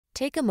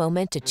Take a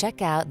moment to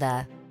check out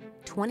the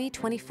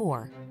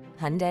 2024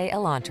 Hyundai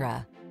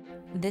Elantra.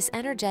 This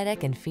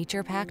energetic and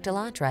feature-packed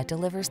Elantra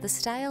delivers the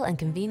style and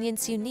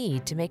convenience you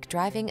need to make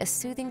driving a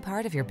soothing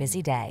part of your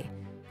busy day.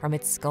 From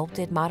its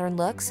sculpted modern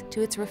looks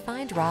to its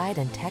refined ride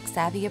and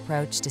tech-savvy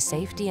approach to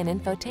safety and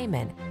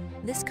infotainment,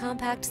 this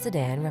compact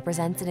sedan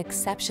represents an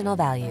exceptional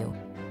value.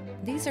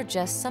 These are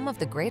just some of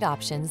the great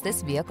options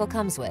this vehicle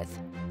comes with: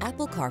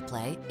 Apple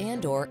CarPlay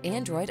and/or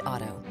Android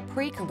Auto,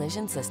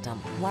 pre-collision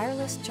system,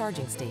 wireless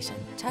charging station,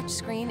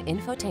 touchscreen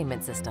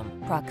infotainment system,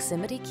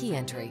 proximity key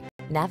entry,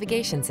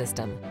 navigation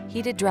system,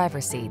 heated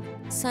driver's seat,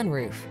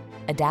 sunroof,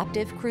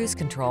 adaptive cruise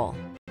control,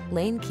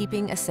 lane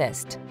keeping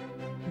assist.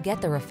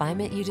 Get the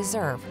refinement you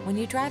deserve when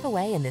you drive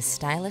away in this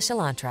stylish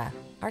Elantra.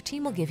 Our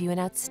team will give you an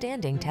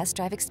outstanding test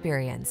drive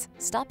experience.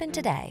 Stop in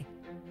today.